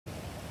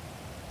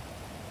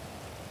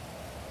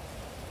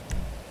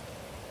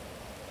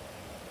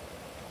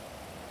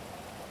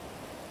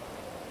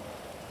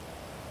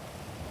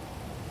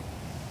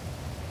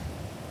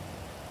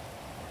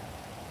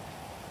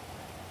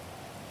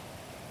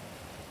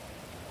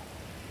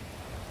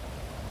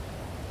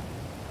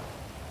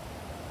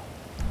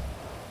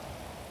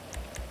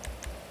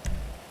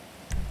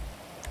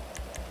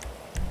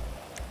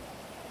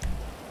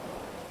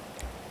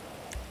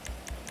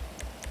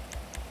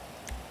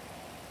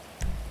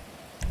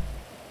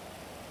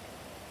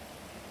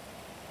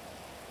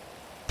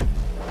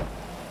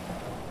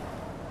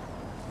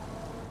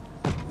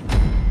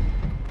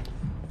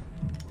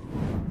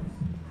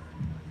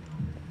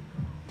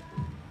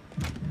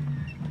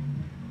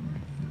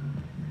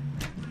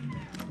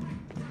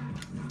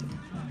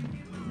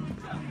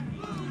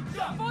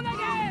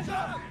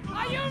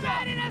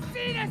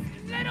see this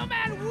little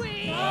man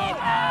weep?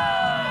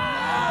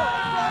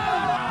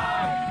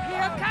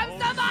 Here comes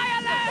the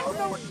violence!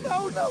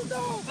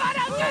 No! But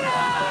I'm gonna...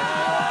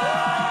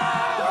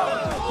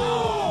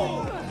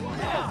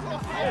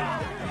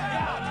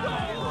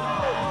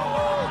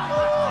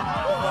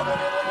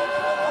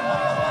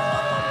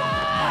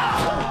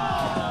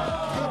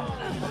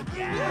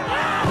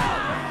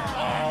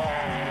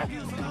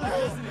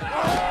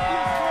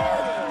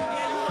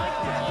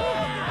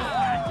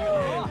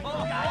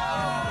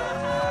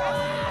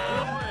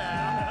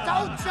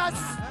 Don't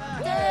just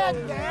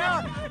stand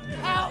there!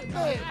 Help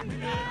me!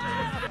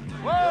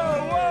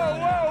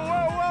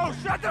 Whoa!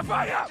 Shut the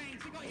fuck up!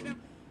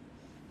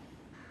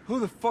 Who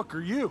the fuck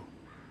are you?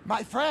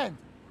 My friend.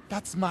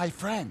 That's my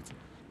friend.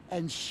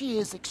 And she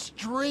is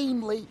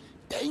extremely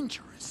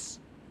dangerous.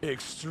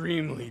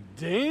 Extremely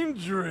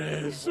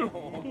dangerous.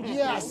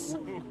 Yes,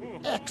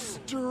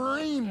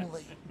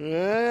 extremely.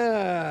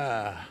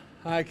 Yeah,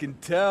 I can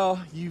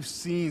tell you've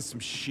seen some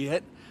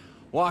shit.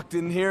 Walked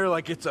in here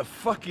like it's a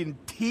fucking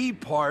tea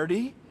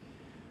party.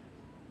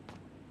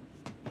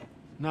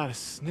 Not a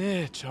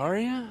snitch, are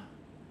ya?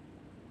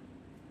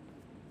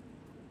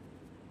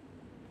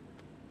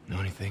 Know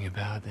anything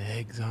about the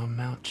eggs on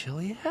Mount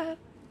Chiliad?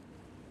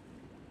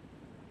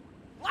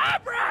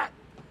 Lab rat!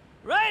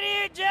 Right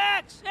here,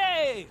 Jax!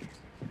 Hey!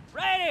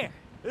 Right here!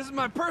 This is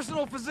my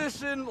personal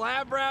physician.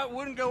 Lab rat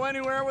wouldn't go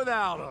anywhere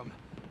without him.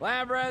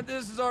 Lab rat,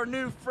 this is our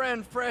new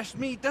friend, Fresh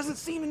Meat. Doesn't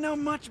seem to know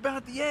much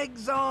about the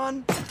eggs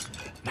on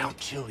Mount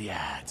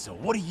Chiliad. So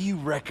what do you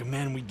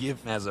recommend we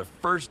give him as a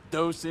first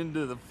dose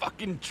into the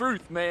fucking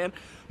truth, man?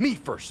 Me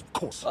first, of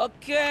course.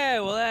 Okay,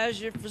 well,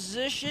 as your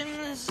physician,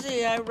 let's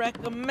see, I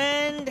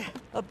recommend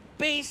a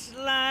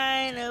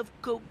baseline of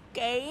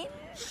cocaine.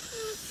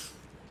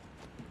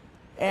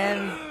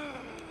 And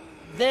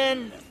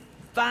then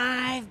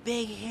 5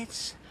 big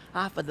hits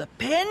off of the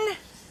pen.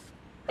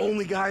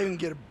 Only guy who can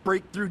get a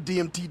breakthrough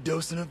DMT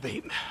dose in a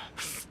vape.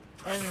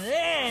 And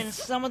then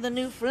some of the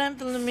new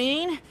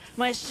phenethylamine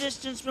my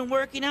assistant's been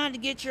working on to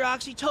get your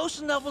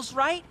oxytocin levels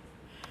right.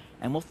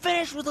 And we'll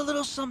finish with a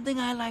little something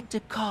I like to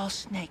call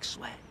snake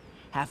sweat.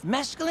 Half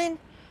mescaline,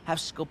 half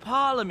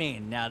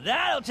scopolamine. Now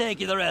that'll take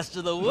you the rest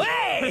of the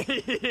way!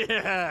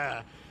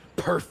 Yeah,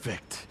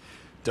 perfect.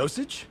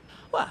 Dosage?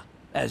 Well,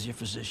 as your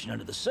physician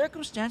under the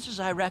circumstances,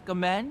 I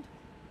recommend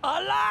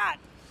a lot!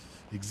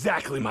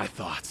 Exactly my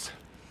thoughts.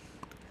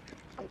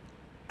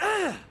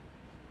 Now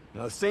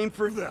the same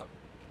for them.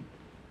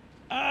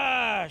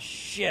 Ah,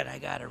 shit, I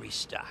gotta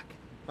restock.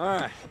 All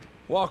right,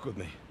 walk with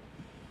me.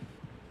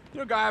 You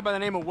know a guy by the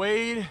name of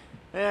Wade?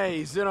 Hey,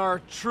 he's in our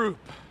troupe.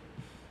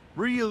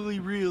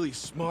 Really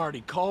smart.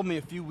 He called me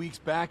a few weeks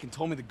back and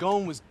told me the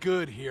going was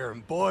good here,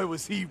 and boy,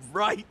 was he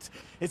right.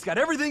 It's got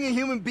everything a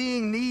human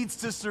being needs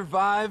to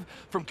survive,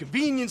 from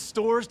convenience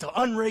stores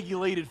to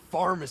unregulated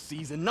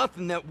pharmacies, and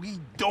nothing that we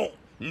don't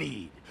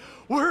need.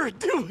 We're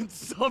doing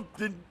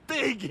something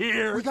big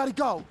here. We gotta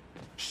go.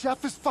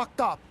 Chef is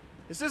fucked up.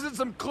 This isn't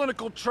some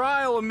clinical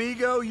trial,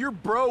 amigo. Your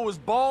bro was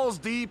balls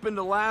deep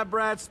into Lab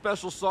Rat's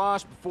special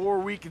sauce before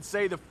we could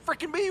say the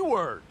frickin' B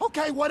word.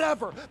 Okay,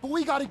 whatever, but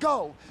we gotta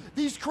go.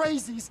 These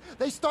crazies,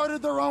 they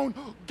started their own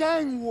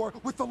gang war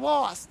with the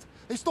Lost.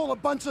 They stole a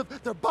bunch of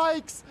their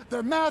bikes,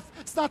 their meth.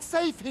 It's not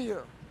safe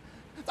here.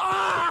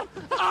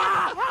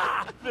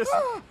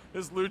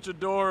 This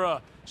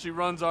luchadora, she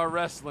runs our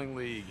wrestling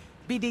league.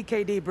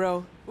 BDKD,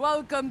 bro.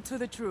 Welcome to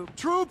the Troupe.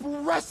 Troupe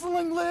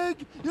Wrestling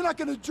League? You're not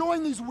gonna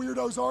join these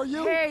weirdos, are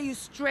you? Hey, you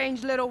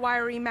strange little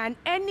wiry man.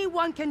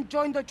 Anyone can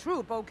join the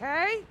Troupe,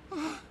 okay?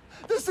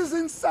 This is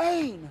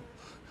insane.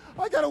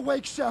 I gotta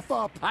wake Chef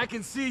up. I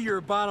can see you're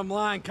a bottom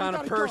line kind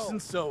of person,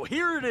 so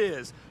here it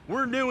is.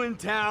 We're new in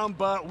town,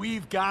 but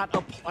we've got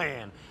a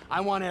plan. I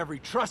want every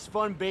trust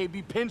fund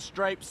baby,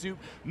 pinstripe suit,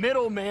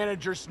 middle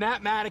manager,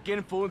 snapmatic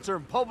influencer,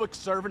 and public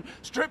servant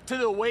stripped to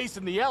the waist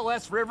in the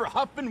LS River,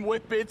 huffing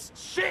whippets,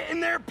 shit in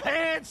their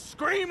pants,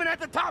 screaming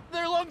at the top of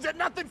their lungs that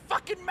nothing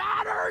fucking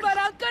matters! But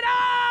Uncle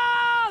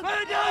Dog! But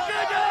Uncle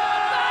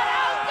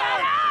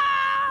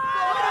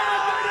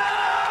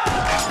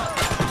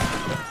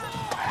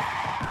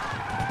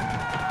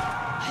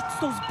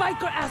Those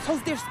biker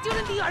assholes, they're still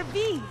in the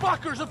RV!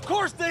 Fuckers, of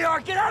course they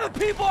are! Get other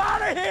people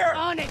out of here!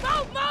 On it!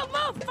 Move!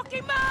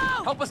 Fucking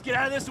move! Help us get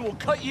out of this and we'll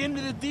cut you into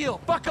the deal.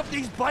 Fuck up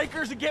these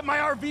bikers and get my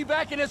RV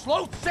back, and it's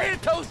Los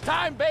Santos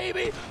time,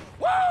 baby!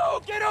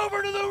 Woo! Get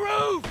over to the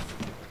roof!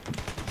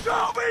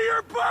 Show me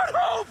your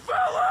butthole,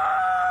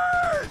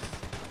 fellas!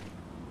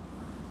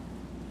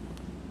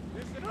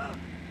 Listen up!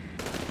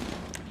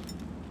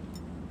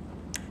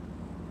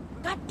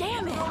 God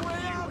damn it!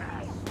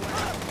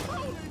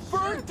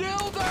 For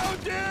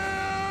dildo,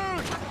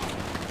 dude!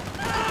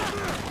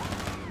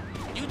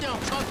 You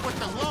don't fuck with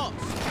the laws.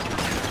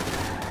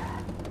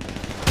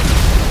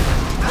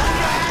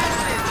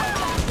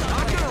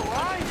 Not gonna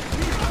lie,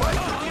 these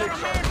bikers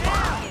kicks are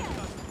fun.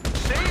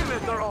 Shame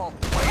that they're all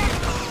playing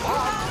the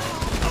spot.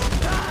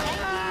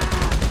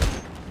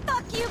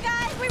 Fuck you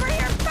guys! We were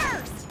here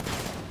first!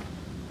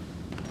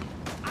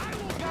 I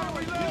will go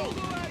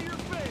dildo at your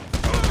face!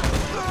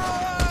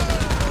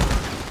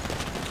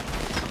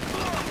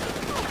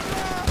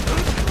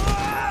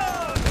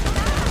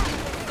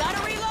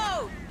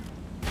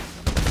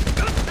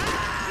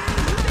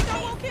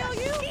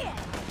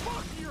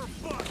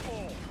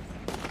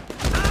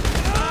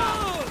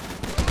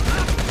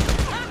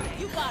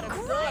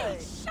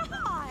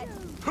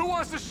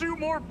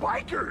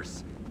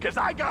 ears, because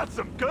I got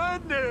some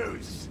good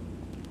news.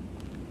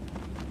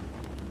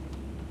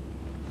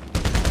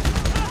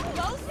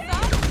 Go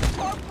suck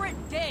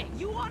corporate dick.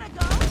 You wanna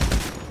go?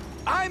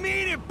 I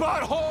mean it,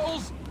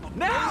 buttholes!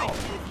 Now!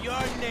 With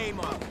your name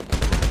up.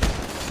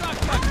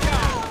 Suck my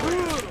cock!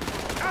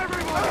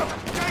 Everyone!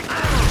 Take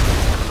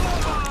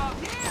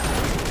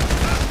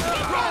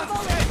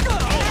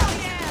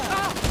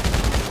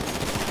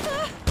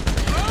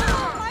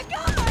Oh my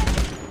god!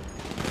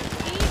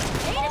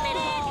 Wait a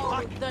minute!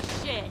 Fuck the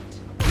shit.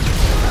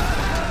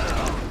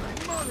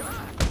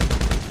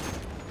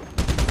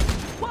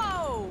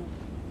 Whoa!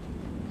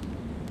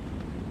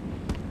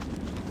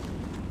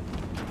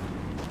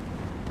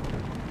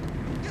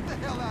 Get the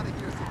hell out of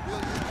here,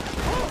 civilian!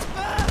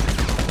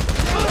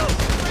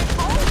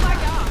 Oh my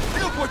god!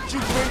 Look what you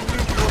bring me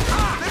for!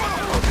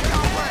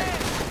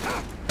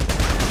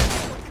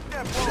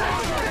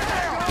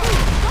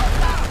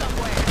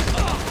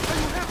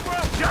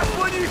 Just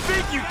when you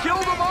think you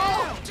killed them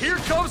all, here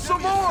comes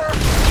some more!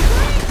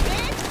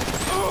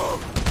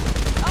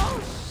 Oh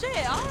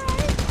shit,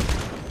 alright.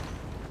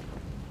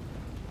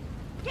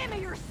 Give me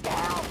your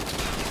scalp!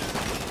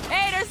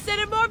 Hey, they're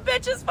sending more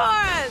bitches for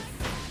us!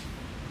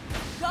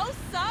 Go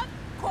suck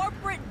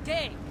corporate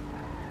dick!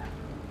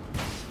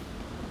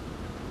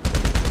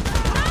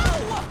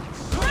 No!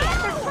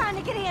 They're trying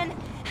to get in!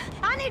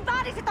 I need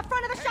bodies at the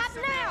front of the shop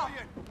now!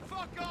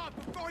 Fuck off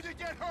before you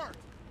get hurt!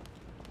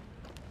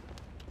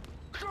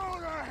 Go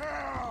to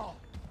hell!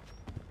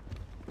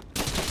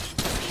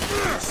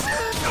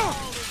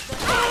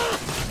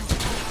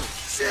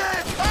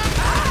 Shit!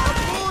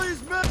 The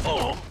bully's men!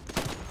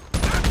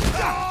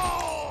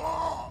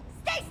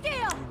 Stay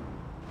still!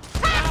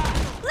 Ha!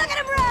 Look at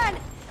him run!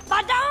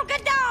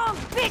 Badonka-dong,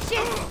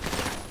 bitches!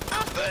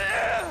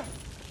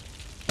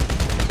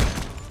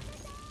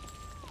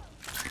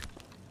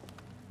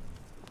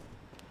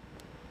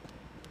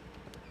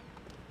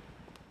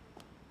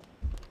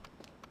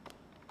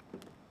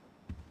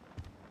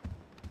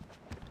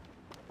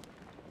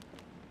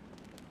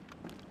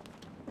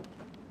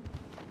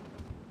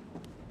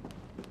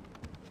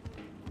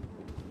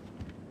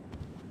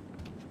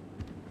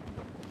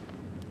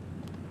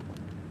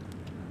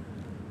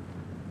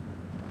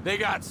 They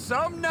got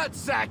some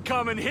nutsack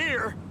coming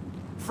here.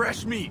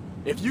 Fresh meat.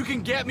 If you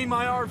can get me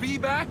my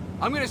RV back,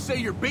 I'm gonna say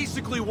you're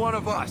basically one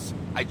of us.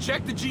 I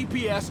checked the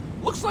GPS.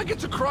 Looks like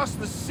it's across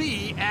the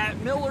sea at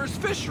Miller's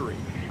Fishery.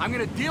 I'm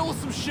gonna deal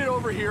with some shit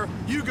over here.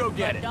 You go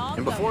get it.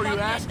 And before you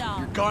ask,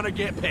 you're gonna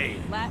get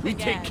paid. We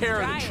take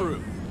care of the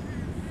Troupe.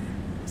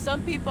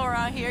 Some people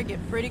around here get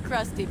pretty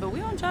crusty, but we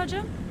don't judge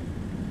them.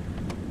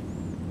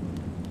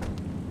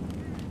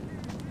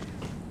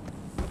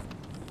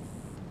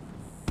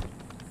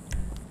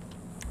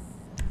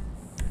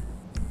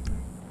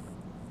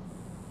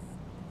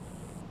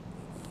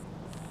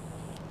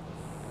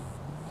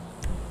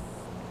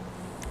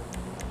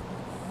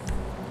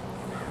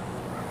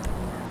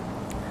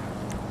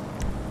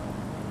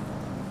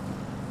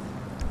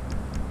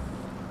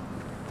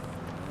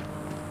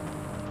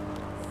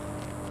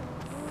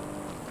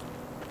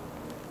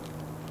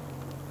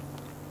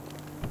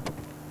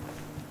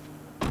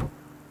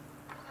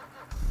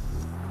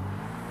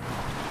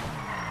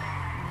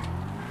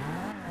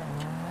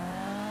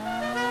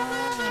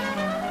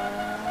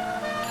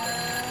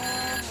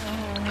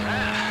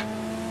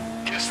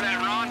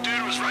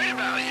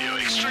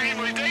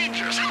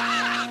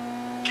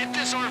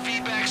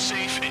 RV back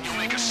safe, and you'll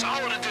make a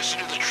solid addition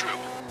to the Troupe.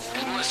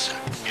 And listen,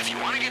 if you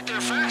want to get there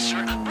faster,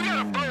 we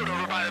got a boat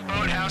over by the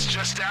boathouse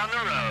just down the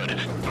road.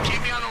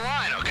 Keep me on the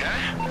line,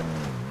 okay?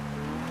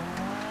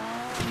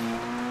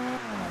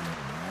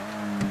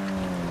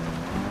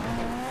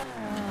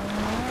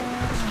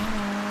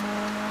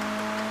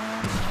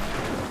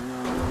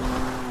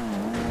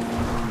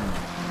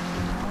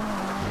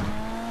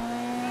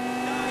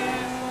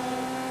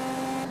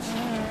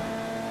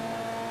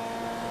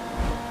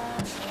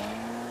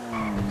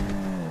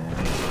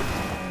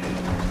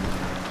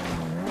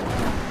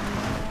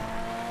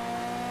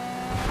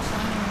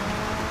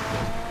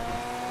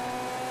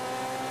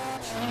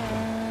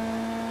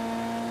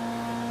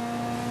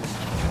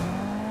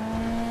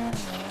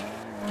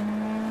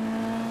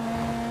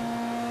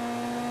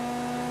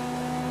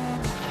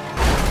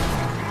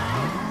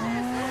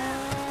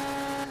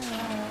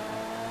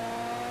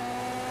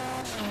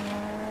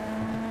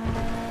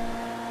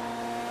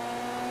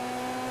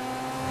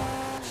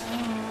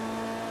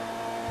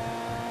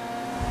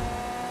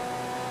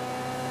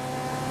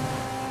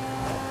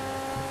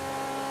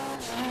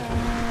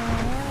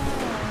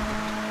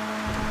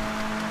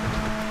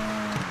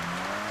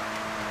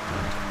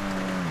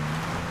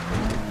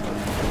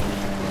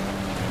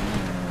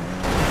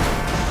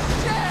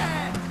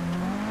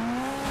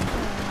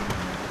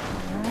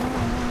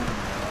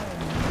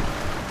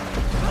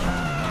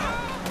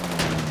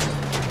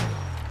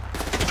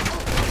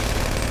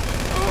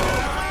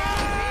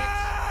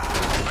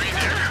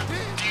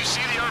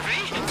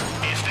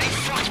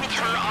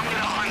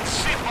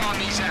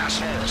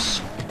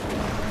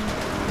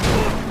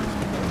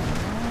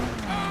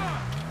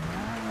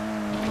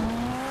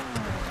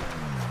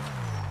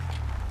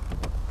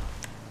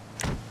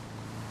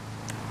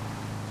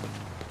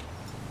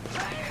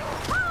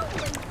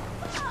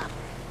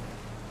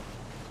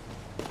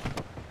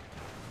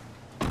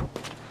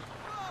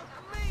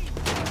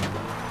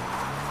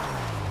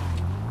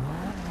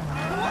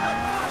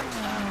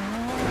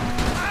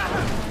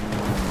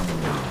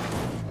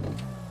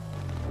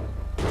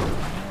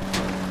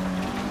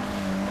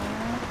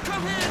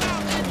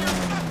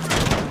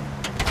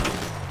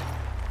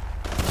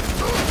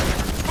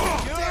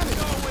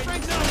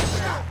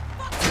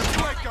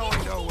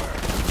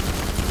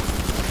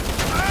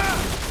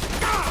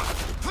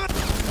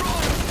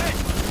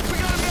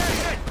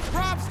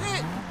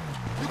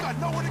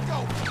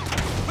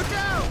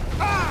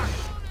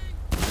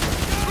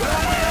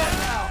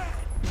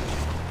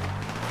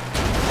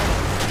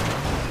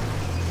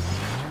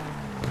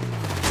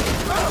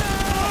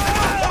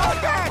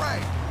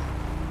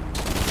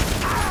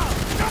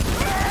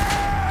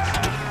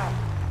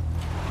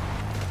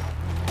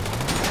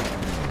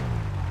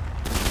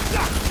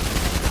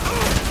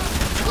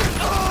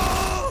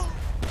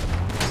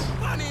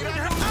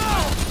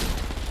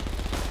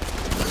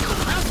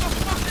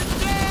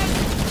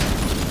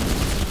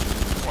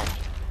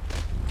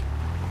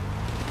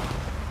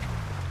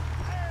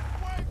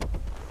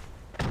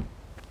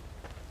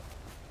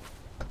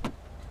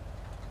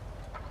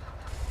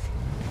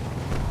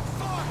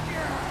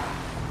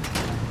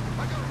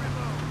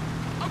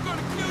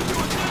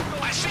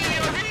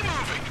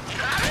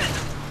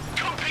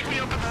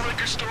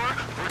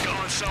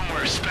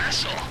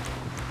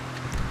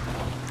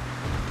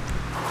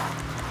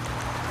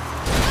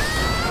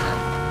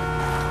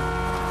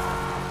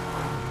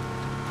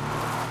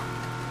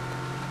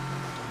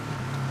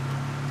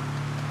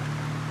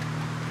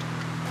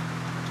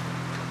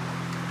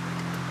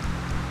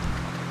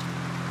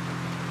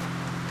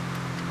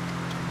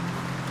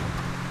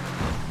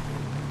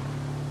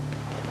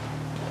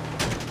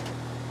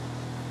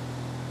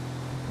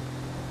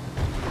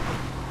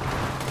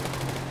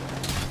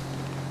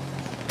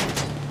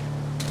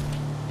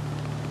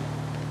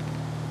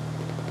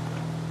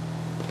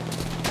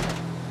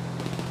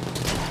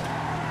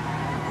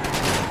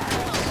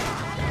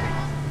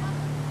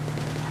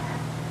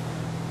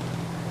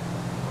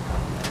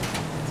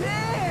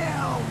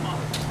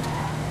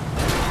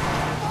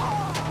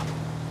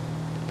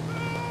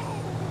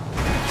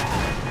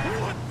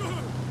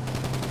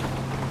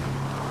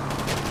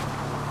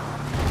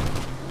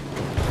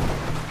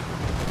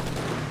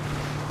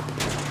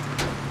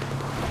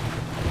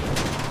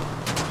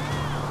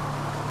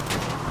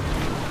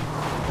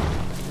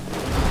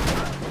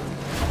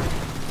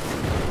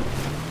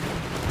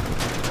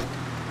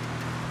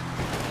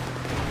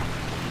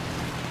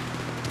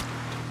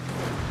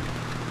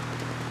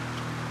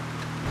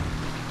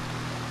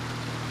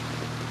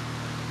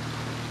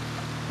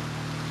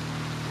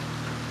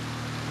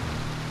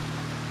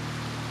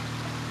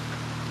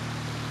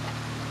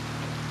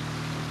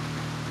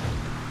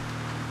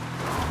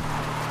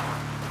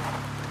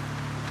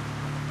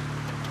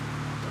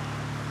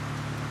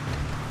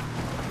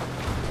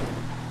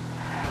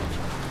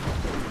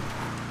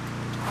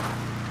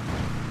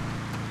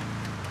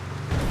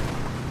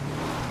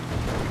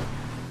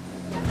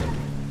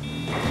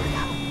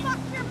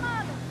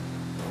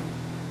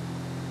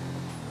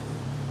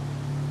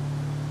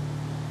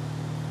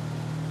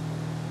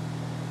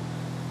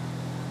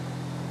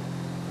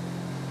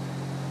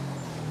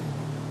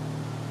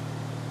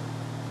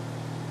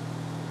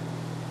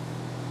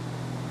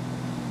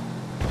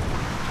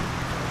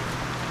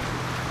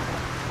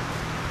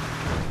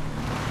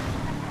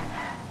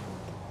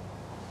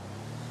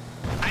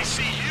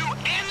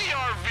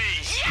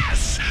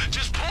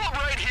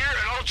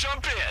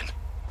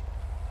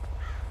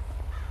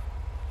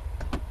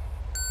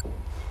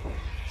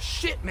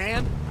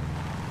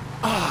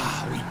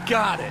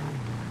 got it.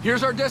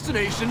 Here's our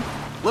destination.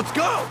 Let's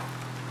go!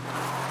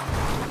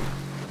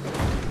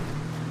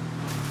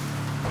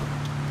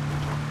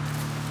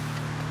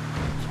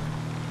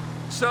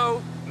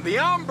 So, the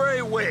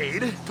hombre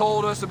Wade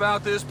told us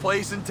about this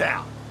place in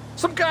town.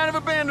 Some kind of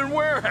abandoned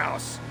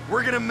warehouse.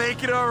 We're gonna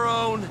make it our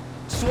own,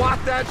 swat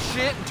that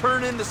shit and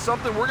turn it into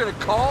something we're gonna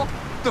call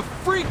the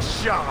Freak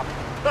Shop.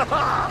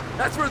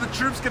 That's where the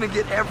Troupe's gonna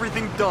get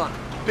everything done.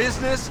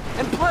 Business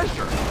and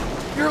pleasure.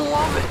 You'll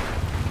love it.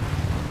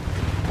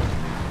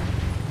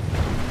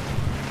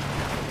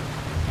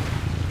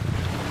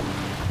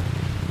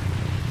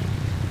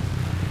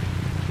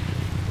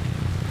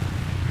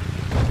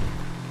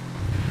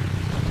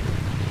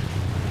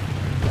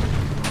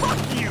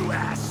 Fuck you,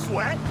 ass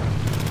sweat!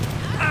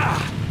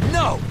 Ah,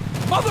 no!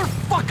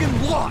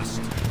 Motherfucking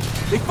lost!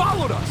 They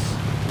followed us!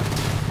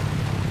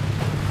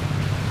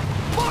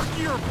 Fuck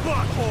your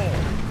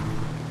butthole!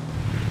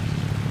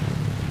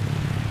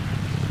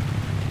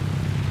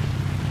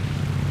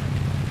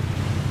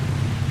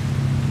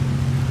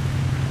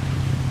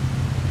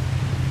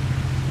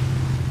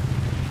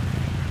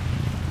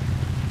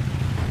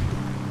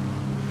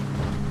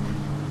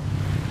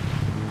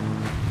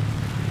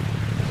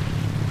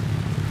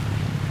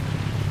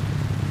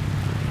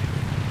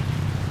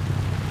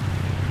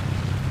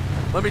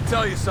 Let me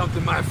tell you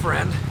something, my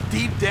friend.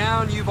 Deep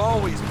down, you've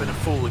always been a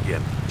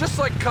fooligan. Just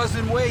like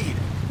Cousin Wade.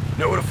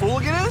 Know what a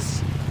fooligan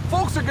is?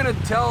 Folks are gonna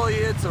tell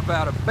you it's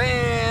about a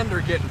band,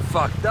 or getting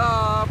fucked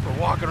up, or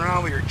walking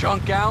around with your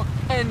junk out.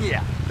 And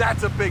yeah,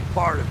 that's a big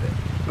part of it.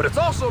 But it's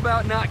also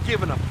about not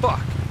giving a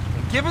fuck.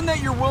 And given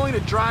that you're willing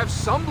to drive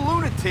some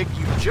lunatic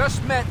you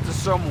just met to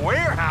some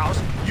warehouse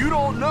you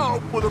don't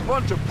know with a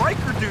bunch of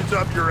biker dudes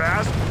up your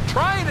ass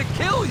trying to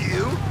kill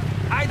you,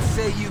 I'd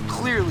say you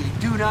clearly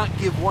do not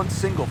give one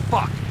single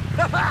fuck.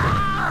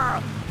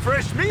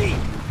 Fresh meat!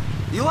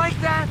 You like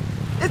that?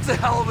 It's a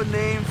hell of a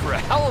name for a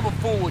hell of a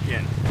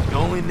fooligan. The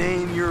only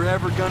name you're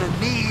ever gonna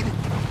need.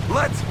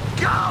 Let's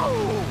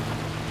go!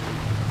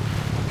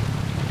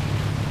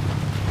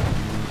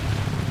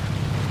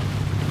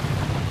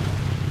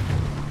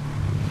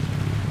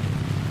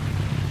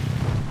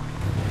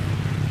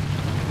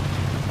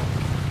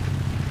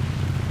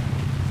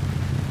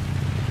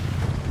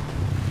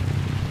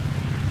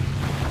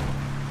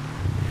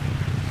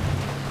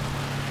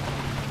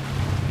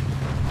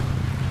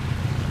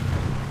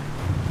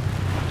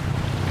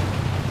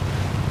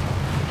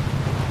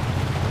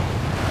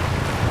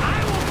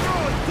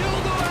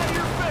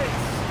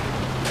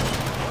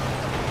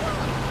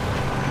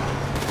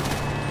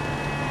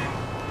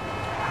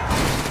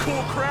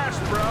 Cool crash,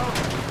 bro.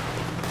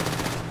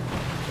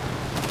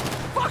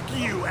 Fuck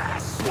you,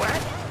 ass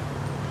sweat.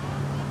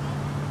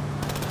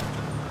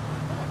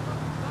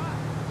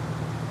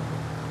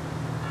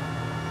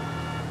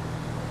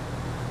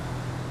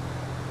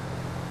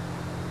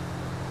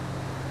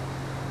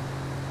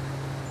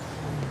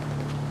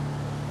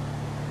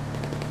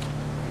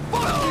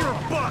 Fuck your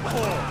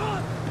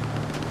butthole.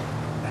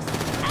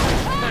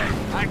 Hey,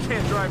 I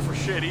can't drive for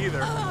shit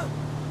either.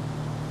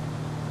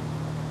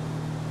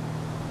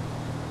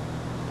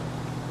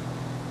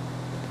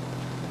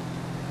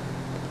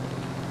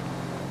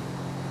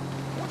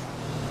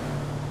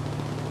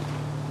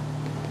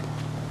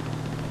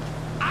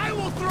 I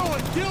will throw a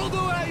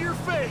dildo at your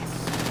face!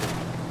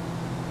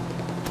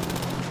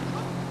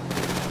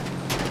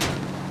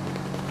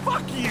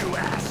 Fuck you,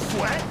 ass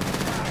sweat!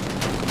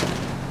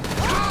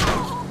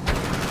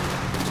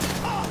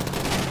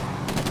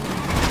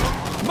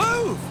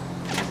 Move!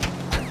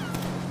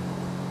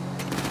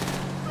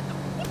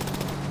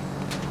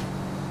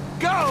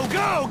 Go,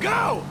 go,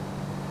 go!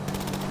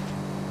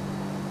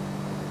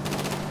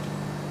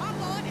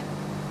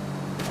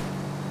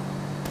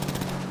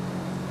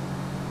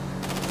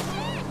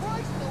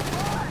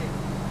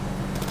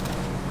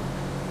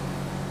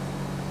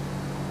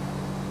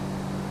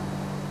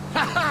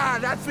 Haha,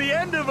 that's the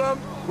end of them.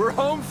 We're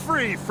home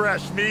free,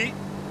 fresh meat.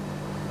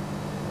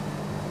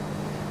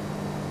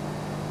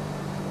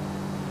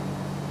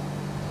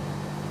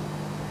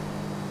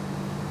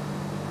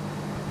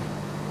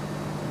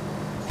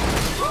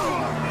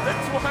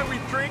 That's why we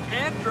drink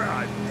and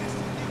drive.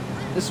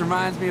 This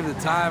reminds me of the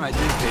time I did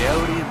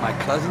peyote in my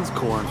cousin's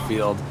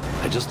cornfield.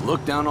 I just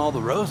looked down all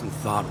the rows and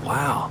thought,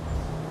 wow,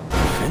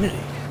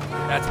 infinity.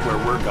 That's where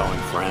we're going,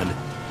 friend.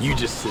 You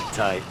just sit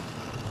tight.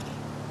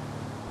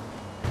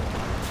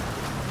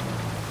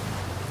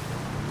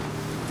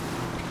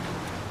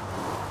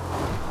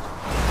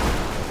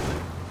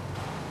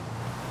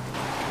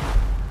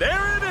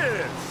 There it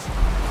is!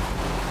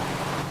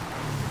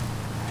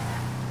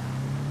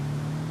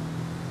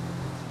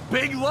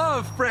 Big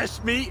love,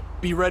 fresh meat.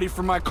 Be ready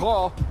for my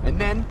call,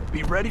 and then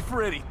be ready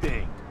for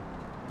anything.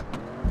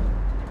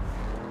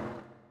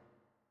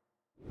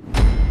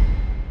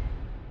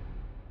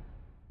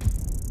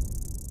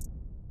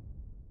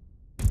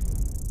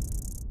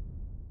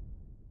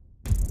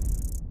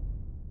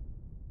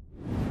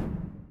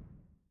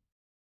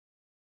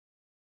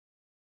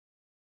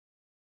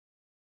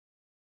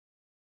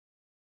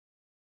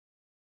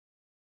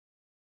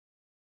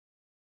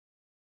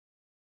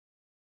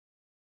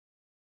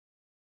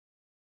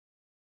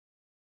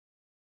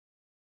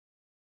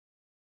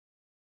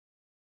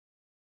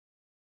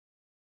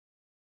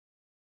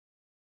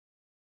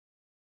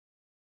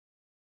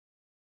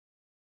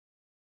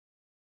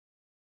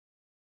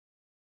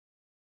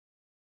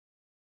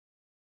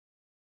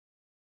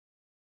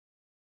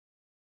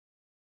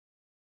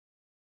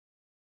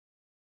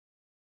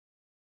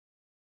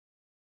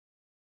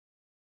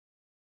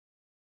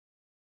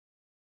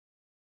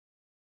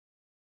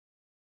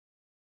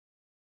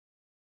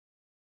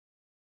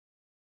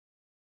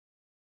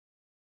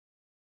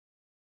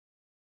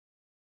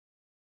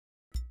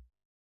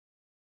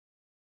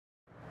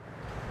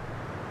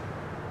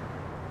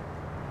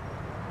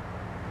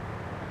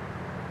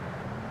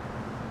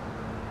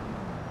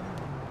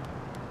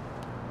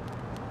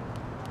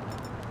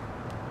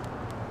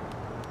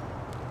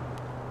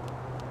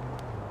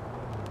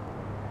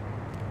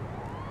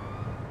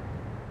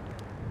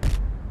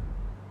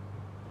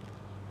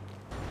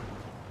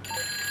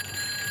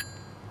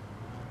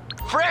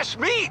 Fresh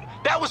meat!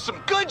 That was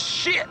some good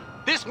shit!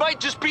 This might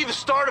just be the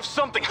start of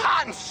something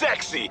hot and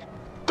sexy.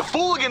 The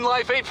Fooligan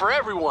life ain't for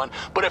everyone,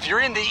 but if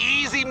you're into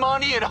easy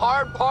money and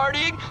hard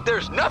partying,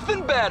 there's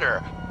nothing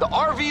better. The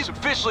RV's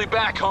officially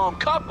back home,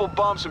 couple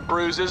bumps and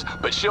bruises,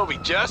 but she'll be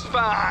just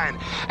fine.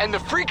 And the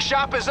freak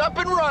shop is up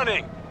and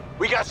running.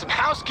 We got some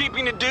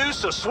housekeeping to do,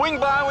 so swing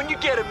by when you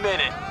get a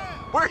minute.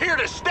 We're here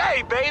to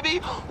stay,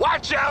 baby!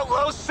 Watch out,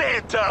 Los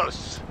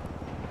Santos!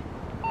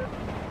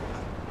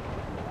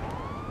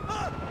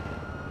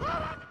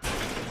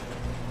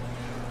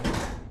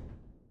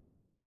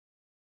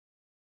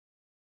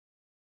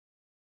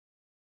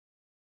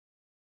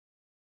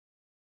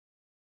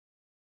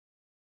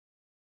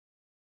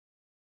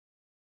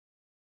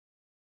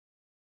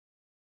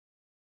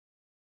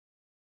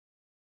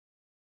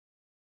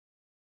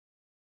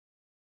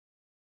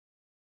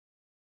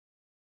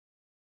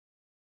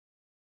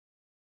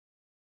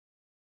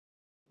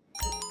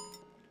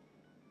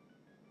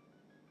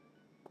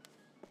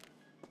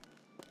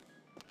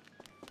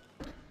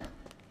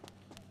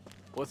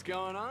 What's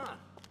going on?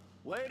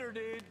 Later,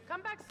 dude.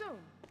 Come back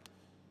soon.